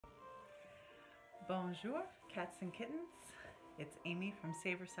Bonjour, cats and kittens. It's Amy from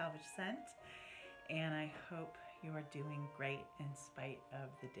Savor Salvage Scent, and I hope you are doing great in spite of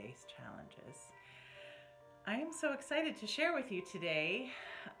the day's challenges. I am so excited to share with you today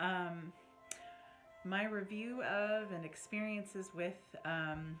my review of and experiences with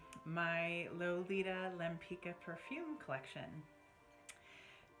my Lolita Lempicka Perfume collection.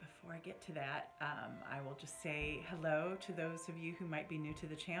 Before I get to that, I will just say hello to those of you who might be new to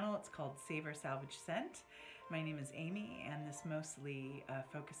the channel. It's called Savor Salvage Scent. My name is Amy, and this mostly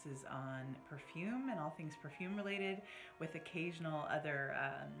focuses on perfume and all things perfume related, with occasional other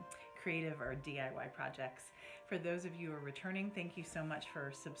creative or DIY projects. For those of you who are returning, thank you so much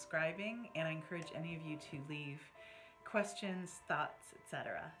for subscribing, and I encourage any of you to leave questions, thoughts,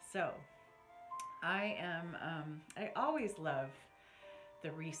 etc. So I always love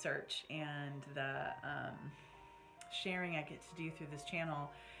the research and the sharing I get to do through this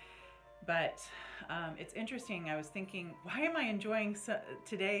channel. But it's interesting, I was thinking, why am I enjoying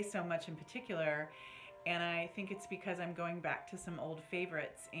today so much in particular? And I think it's because I'm going back to some old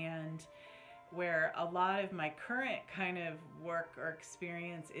favorites, and where a lot of my current kind of work or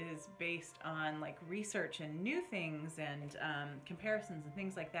experience is based on like research and new things and comparisons and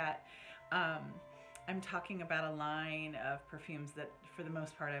things like that. I'm talking about a line of perfumes that for the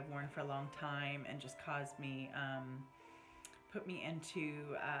most part I've worn for a long time and just caused me, put me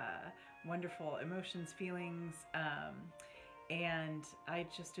into wonderful emotions, feelings, and I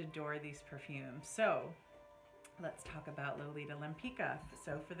just adore these perfumes. So let's talk about Lolita Lempicka.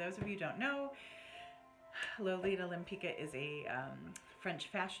 So for those of you who don't know, Lolita Lempicka is a French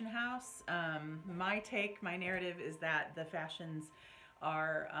fashion house. My narrative is that the fashions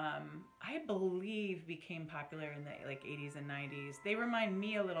are, I believe, became popular in the like 80s and 90s. They remind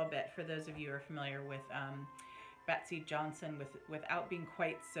me a little bit, for those of you who are familiar with Betsy Johnson, without being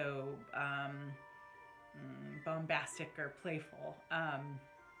quite so bombastic or playful.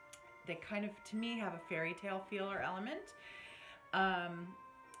 They kind of, to me, have a fairy tale feel or element.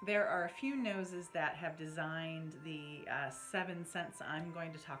 There are a few noses that have designed the 7 scents I'm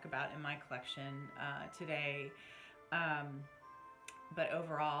going to talk about in my collection today. But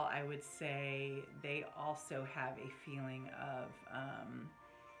overall, I would say they also have a feeling of,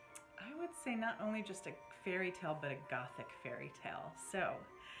 I would say, not only just a fairy tale, but a gothic fairy tale. So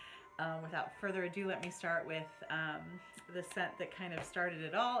without further ado, let me start with the scent that kind of started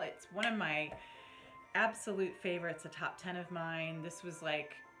it all. It's one of my absolute favorites, a top 10 of mine. This was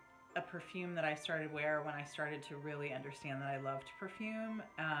like a perfume that I started wearing when I started to really understand that I loved perfume.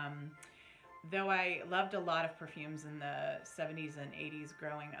 Though I loved a lot of perfumes in the 70s and 80s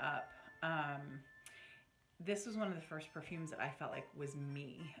growing up, this was one of the first perfumes that I felt like was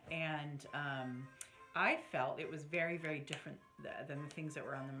me. And I felt it was very, very different than the things that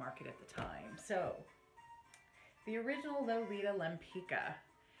were on the market at the time. So the original Lolita Lempicka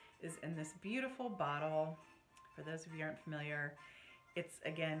is in this beautiful bottle. For those of you who aren't familiar, it's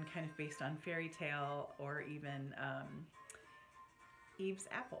again kind of based on fairy tale or even Eve's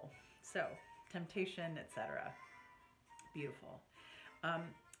apple. So temptation, etc. Beautiful.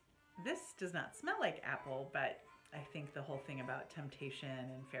 This does not smell like apple, but I think the whole thing about temptation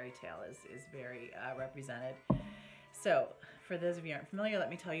and fairy tale is very represented. So for those of you who aren't familiar, let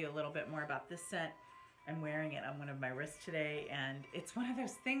me tell you a little bit more about this scent. I'm wearing it on one of my wrists today, and it's one of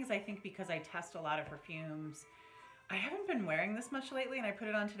those things, I think, because I test a lot of perfumes. I haven't been wearing this much lately, and I put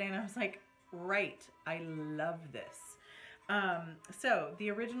it on today and I was like, right, I love this. So the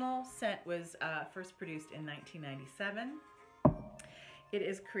original scent was first produced in 1997. It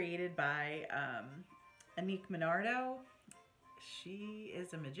is created by Anique Minardo. She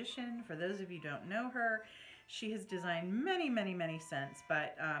is a magician. For those of you who don't know her, she has designed many, many, many scents,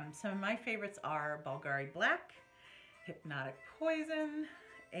 but some of my favorites are Bulgari Black, Hypnotic Poison,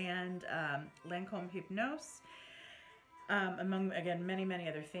 and Lancôme Hypnose, among, again, many, many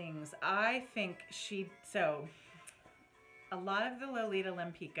other things. I think so a lot of the Lolita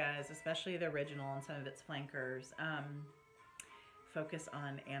Lempickas, especially the original and some of its flankers, focus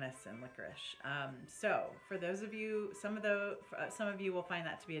on anise and licorice. So for those of you, some of you will find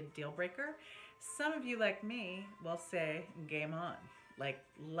that to be a deal breaker. Some of you, like me, will say game on, like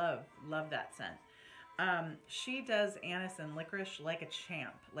love that scent. She does anise and licorice like a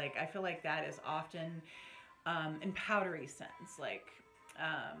champ. Like, I feel like that is often in powdery scents. Like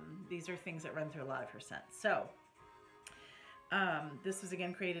these are things that run through a lot of her scents. So this was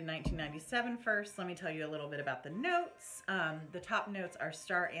again created in 1997 first. Let me tell you a little bit about the notes. The top notes are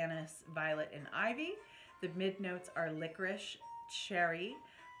star anise, violet, and ivy. The mid notes are licorice, cherry,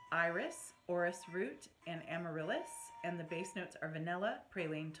 iris, orris root, and amaryllis. And the base notes are vanilla,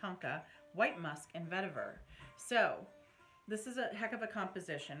 praline, tonka, white musk, and vetiver. So this is a heck of a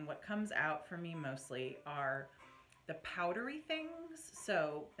composition. What comes out for me mostly are the powdery things.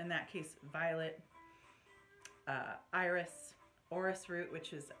 So in that case, violet, iris, orris root,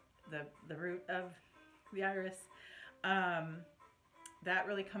 which is the root of the iris. That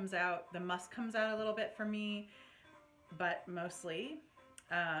really comes out. The musk comes out a little bit for me, but mostly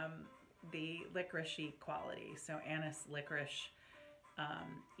the licorice-y quality. So anise, licorice,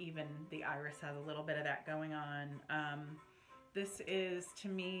 even the iris has a little bit of that going on. This is, to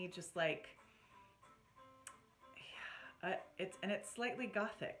me, just like, it's slightly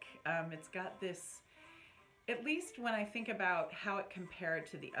gothic. It's got this, at least when I think about how it compared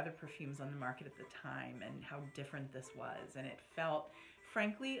to the other perfumes on the market at the time and how different this was, and it felt,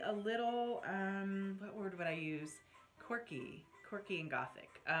 frankly, a little, what word would I use? Quirky and gothic.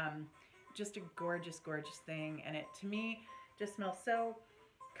 Just a gorgeous, gorgeous thing, and it, to me, just smells so,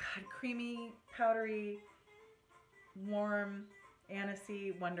 God, creamy, powdery, warm,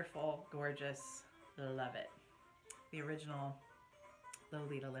 anisey, wonderful, gorgeous. Love it. The original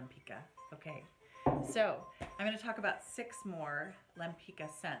Lolita Lempicka. Okay, so I'm going to talk about 6 more Lempicka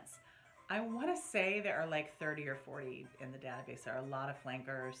scents. I want to say there are like 30 or 40 in the database. There are a lot of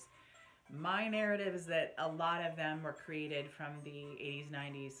flankers. My narrative is that a lot of them were created from the 80s,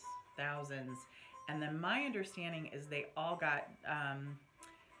 90s, 1000s, and then my understanding is they all got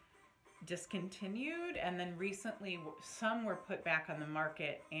discontinued, and then recently some were put back on the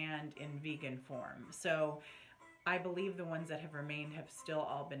market and in vegan form. So I believe the ones that have remained have still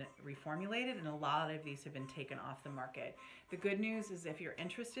all been reformulated, and a lot of these have been taken off the market. The good news is if you're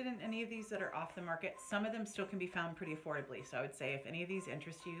interested in any of these that are off the market, some of them still can be found pretty affordably. So I would say if any of these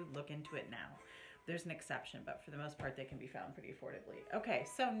interest you, look into it now. There's an exception, but for the most part, they can be found pretty affordably. Okay,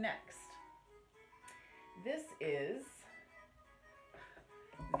 so next. This is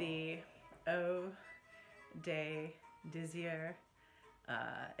the Eau de Desir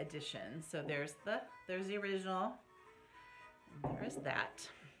edition. So there's the original, and there is that.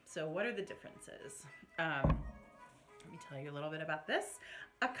 So what are the differences? Let me tell you a little bit about this.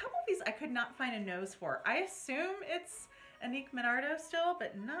 A couple of these I could not find a nose for. I assume it's Annick Minardo still,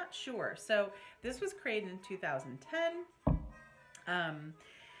 but not sure. So this was created in 2010.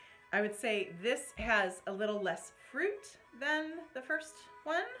 I would say this has a little less fruit than the first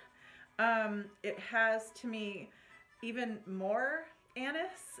one. It has, to me, even more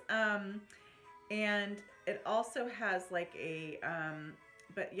anise, and it also has like a,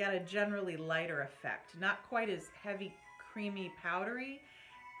 but yet a generally lighter effect. Not quite as heavy, creamy, powdery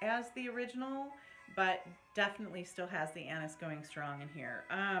as the original, but definitely still has the anise going strong in here.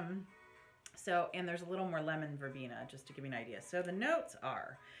 So, and there's a little more lemon verbena, just to give you an idea. So the notes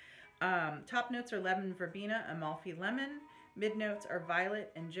are, top notes are lemon verbena, Amalfi lemon. Mid notes are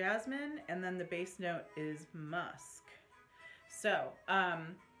violet and jasmine, and then the base note is musk. So,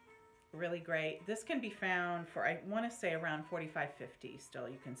 really great. This can be found for, I want to say, around $45.50 still.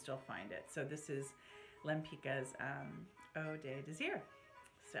 You can still find it. So this is Lempicka's Eau de Desir.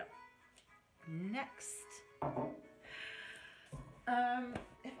 So, next.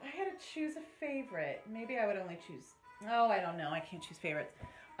 If I had to choose a favorite, maybe I would only choose, oh, I don't know. I can't choose favorites.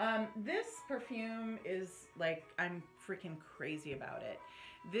 This perfume is like, I'm freaking crazy about it.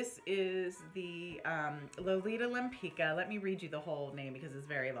 This is the Lolita Lempicka. Let me read you the whole name because it's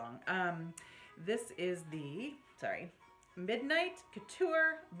very long. This is the, Midnight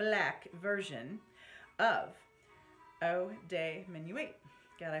Couture Black version of Eau de Minuit.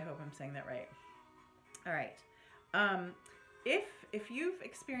 God, I hope I'm saying that right. All right. If you've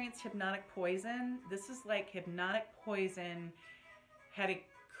experienced hypnotic poison, this is like hypnotic poison had a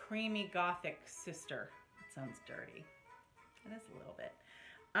creamy gothic sister. It sounds dirty. It is a little bit.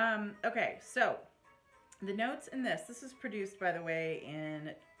 Okay, so the notes in this is produced, by the way,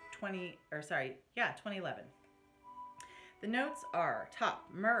 in 2011. The notes are top,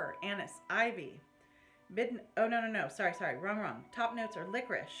 myrrh, anise, ivy. Wrong. Top notes are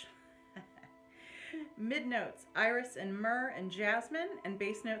licorice. Mid notes, iris and myrrh and jasmine, and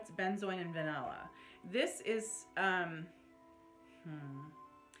base notes, benzoin and vanilla. This is,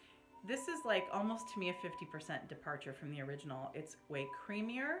 this is like almost to me a 50% departure from the original. It's way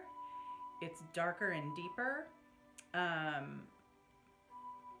creamier. It's darker and deeper.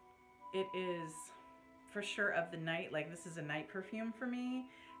 It is for sure of the night. Like, this is a night perfume for me.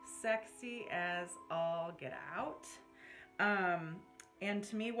 Sexy as all get out. And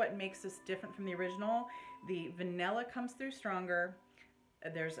to me, what makes this different from the original, the vanilla comes through stronger.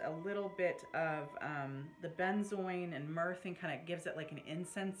 There's a little bit of the benzoin and myrrh thing, kind of gives it like an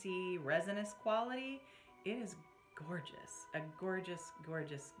incensey, resinous quality. It is gorgeous. A gorgeous,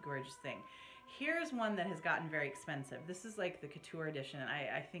 gorgeous, gorgeous thing. Here's one that has gotten very expensive. This is like the Couture edition.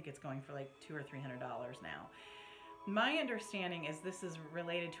 I think it's going for like $200 or $300 now. My understanding is this is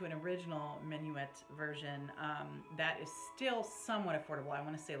related to an original Minuit version that is still somewhat affordable. I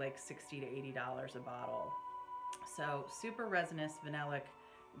want to say like $60 to $80 a bottle. So super resinous, vanillic,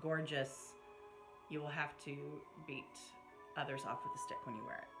 gorgeous. You will have to beat others off with a stick when you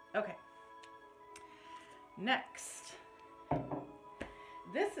wear it. Okay. Next.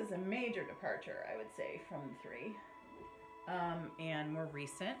 This is a major departure, I would say, from the three. And more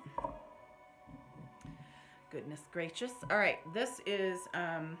recent. Goodness gracious. All right, this is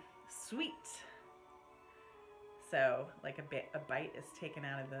Sweet. So like a bite is taken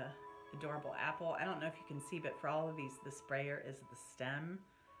out of the adorable apple. I don't know if you can see, but for all of these, the sprayer is the stem.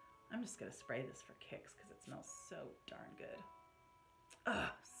 I'm just gonna spray this for kicks because it smells so darn good. Oh,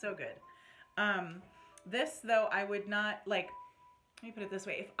 so good. This though, I would not like, let me put it this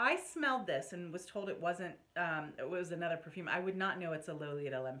way. If I smelled this and was told it wasn't, it was another perfume, I would not know it's a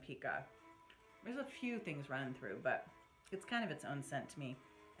Lolita Lempicka. There's a few things running through, but it's kind of its own scent to me.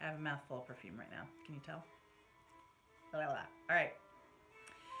 I have a mouthful of perfume right now. Can you tell? Blah, blah, blah. All right.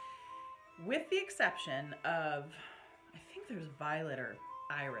 With the exception of, I think there's violet or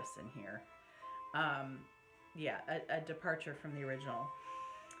iris in here. Yeah, a departure from the original.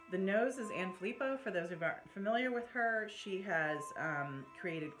 The nose is Anne Filippo. For those who aren't familiar with her, she has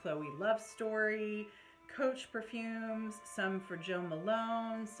created Chloe Love Story, Coach perfumes, some for Jo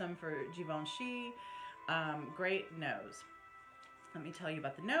Malone, some for Givenchy. Great nose. Let me tell you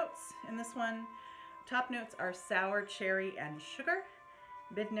about the notes in this one. Top notes are sour, cherry, and sugar.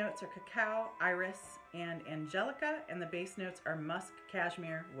 Mid notes are cacao, iris, and angelica, and the base notes are musk,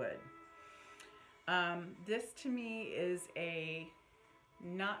 cashmere, wood. This to me is a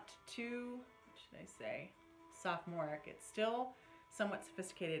not too, what should I say, sophomoric. It's still somewhat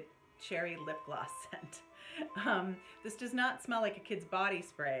sophisticated cherry lip gloss scent. This does not smell like a kid's body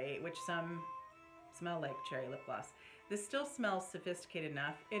spray, which some smell like cherry lip gloss. This still smells sophisticated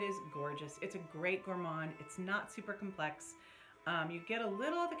enough. It is gorgeous. It's a great gourmand. It's not super complex. You get a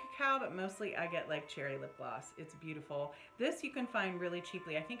little of the cacao, but mostly I get like cherry lip gloss. It's beautiful. This you can find really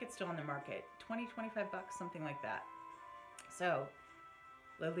cheaply. I think it's still on the market. 20, 25 bucks, something like that. So,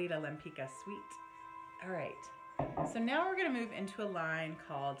 Lolita Lempicka Sweet. All right. So now we're going to move into a line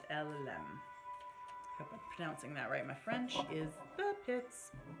called Elle L'aime. Hope I'm pronouncing that right. My French is the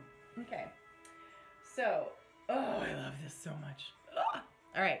pits. Okay. So, oh, I love this so much. Ah!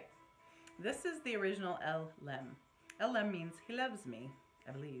 All right. This is the original Elle L'aime. Elle L'aime means he loves me,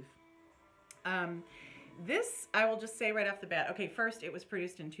 I believe. This, I will just say right off the bat. Okay, first, it was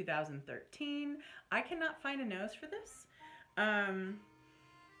produced in 2013. I cannot find a nose for this.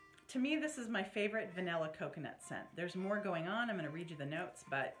 To me, this is my favorite vanilla coconut scent. There's more going on. I'm going to read you the notes,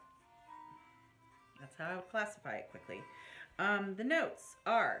 but that's how I would classify it quickly. The notes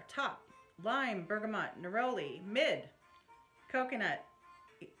are top, lime, bergamot, neroli, mid, coconut,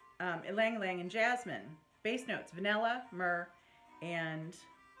 ylang ylang, and jasmine. Base notes, vanilla, myrrh, and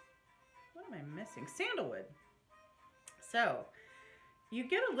what am I missing? Sandalwood. So you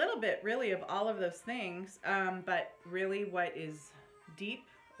get a little bit really of all of those things, but really what is deep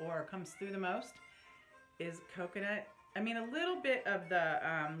or comes through the most is coconut. I mean, a little bit of the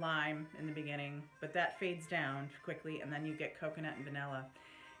lime in the beginning, but that fades down quickly, and then you get coconut and vanilla.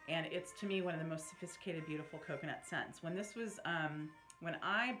 And it's, to me, one of the most sophisticated, beautiful coconut scents. When this was, when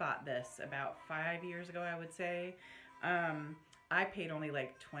I bought this about 5 years ago, I would say, I paid only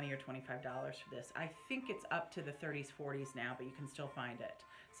like $20 or $25 for this. I think it's up to the 30s, 40s now, but you can still find it.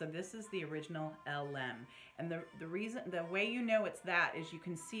 So this is the original Elle L'aime. And the way you know it's that is you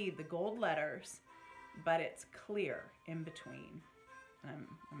can see the gold letters, but it's clear in between. I'm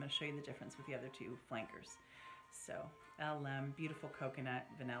going to show you the difference with the other two flankers. So Elle L'aime, beautiful coconut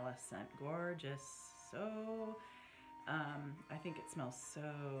vanilla scent, gorgeous. So I think it smells so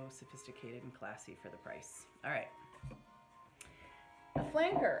sophisticated and classy for the price. All right. A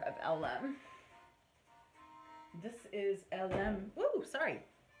flanker of Elle L'aime. This is Elle L'aime. Ooh, sorry.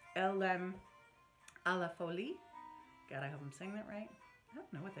 Elle L'aime à la Folie. God, I hope I'm saying that right. I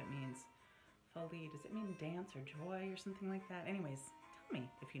don't know what that means. Folie, does it mean dance or joy or something like that? Anyways, tell me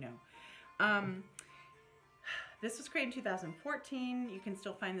if you know. This was created in 2014. You can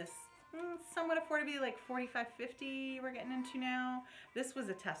still find this somewhat affordably, like $45, $50 we're getting into now. This was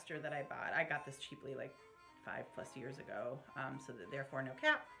a tester that I bought. I got this cheaply like 5+ years ago, so that therefore no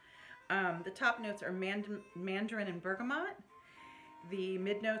cap. The top notes are mandarin and bergamot. The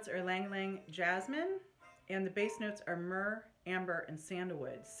mid notes are ylang ylang jasmine, and the base notes are myrrh, amber, and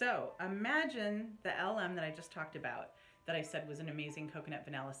sandalwood. So imagine the LM that I just talked about, that I said was an amazing coconut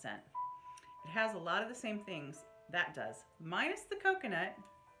vanilla scent. It has a lot of the same things that does, minus the coconut,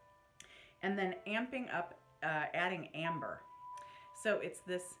 and then amping up, adding amber. So it's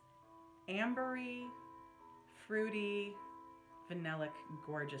this ambery, fruity, vanillic,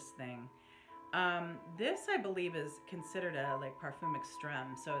 gorgeous thing. This, I believe, is considered a like parfum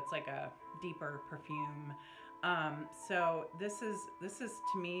extreme, so it's like a deeper perfume. So this is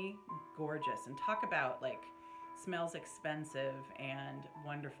to me gorgeous, and talk about like smells expensive and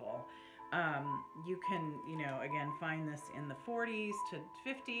wonderful. You can, you know, again, find this in the 40s to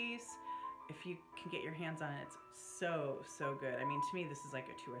 50s. If you can get your hands on it, it's so good. I mean, to me, this is like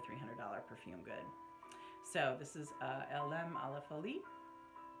a $200 or $300 perfume good. So this is Elle L'aime à la Folie.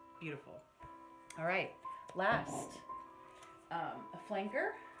 Beautiful. All right, last, a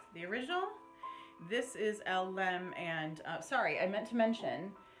flanker, the original. This is Elle L'aime, and sorry, I meant to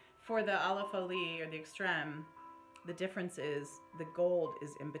mention, for the à la Folie or the extreme, the difference is the gold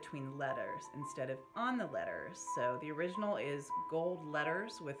is in between the letters instead of on the letters. So the original is gold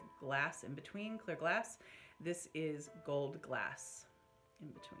letters with glass in between, clear glass. This is gold glass in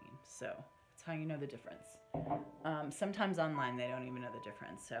between. So that's how you know the difference. Sometimes online they don't even know the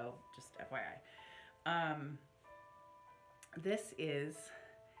difference, so just FYI. This is,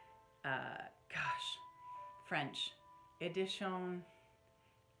 gosh, French, Edition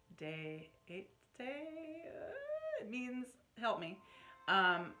d'été. It means, help me,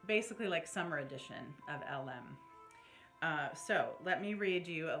 basically like summer edition of LM. So let me read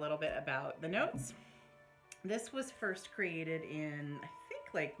you a little bit about the notes. This was first created in, I think,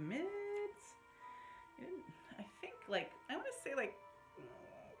 like I want to say like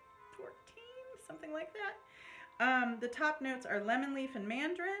 14, something like that. The top notes are lemon leaf and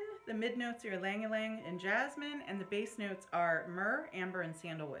mandarin. The mid notes are ylang ylang and jasmine, and the base notes are myrrh, amber, and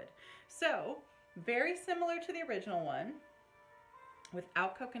sandalwood. So very similar to the original one,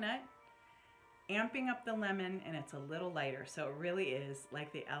 without coconut, amping up the lemon, and it's a little lighter. So it really is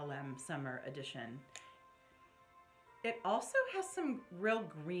like the LM Summer Edition. It also has some real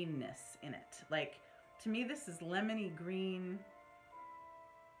greenness in it. Like, to me, this is lemony green.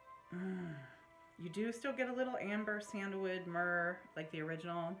 You do still get a little amber, sandalwood, myrrh, like the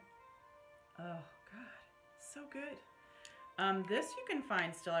original. Oh, God, so good. This you can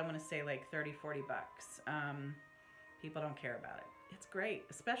find still, I want to say, like 30, 40 bucks. People don't care about it. It's great,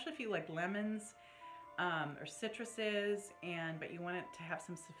 especially if you like lemons or citruses, but you want it to have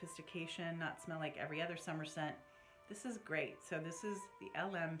some sophistication, not smell like every other summer scent. This is great. So this is the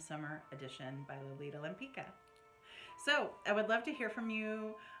LM Summer Edition by Lolita Lempicka. So I would love to hear from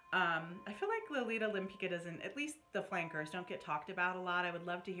you. I feel like Lolita Lempicka doesn't, at least the flankers, don't get talked about a lot. I would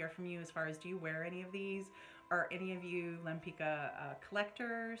love to hear from you as far as, do you wear any of these? Are any of you Lempicka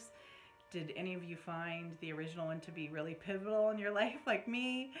collectors? Did any of you find the original one to be really pivotal in your life like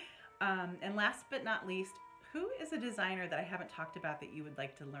me? And last but not least, who is a designer that I haven't talked about that you would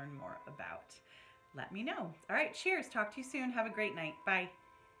like to learn more about? Let me know. All right, cheers. Talk to you soon. Have a great night. Bye.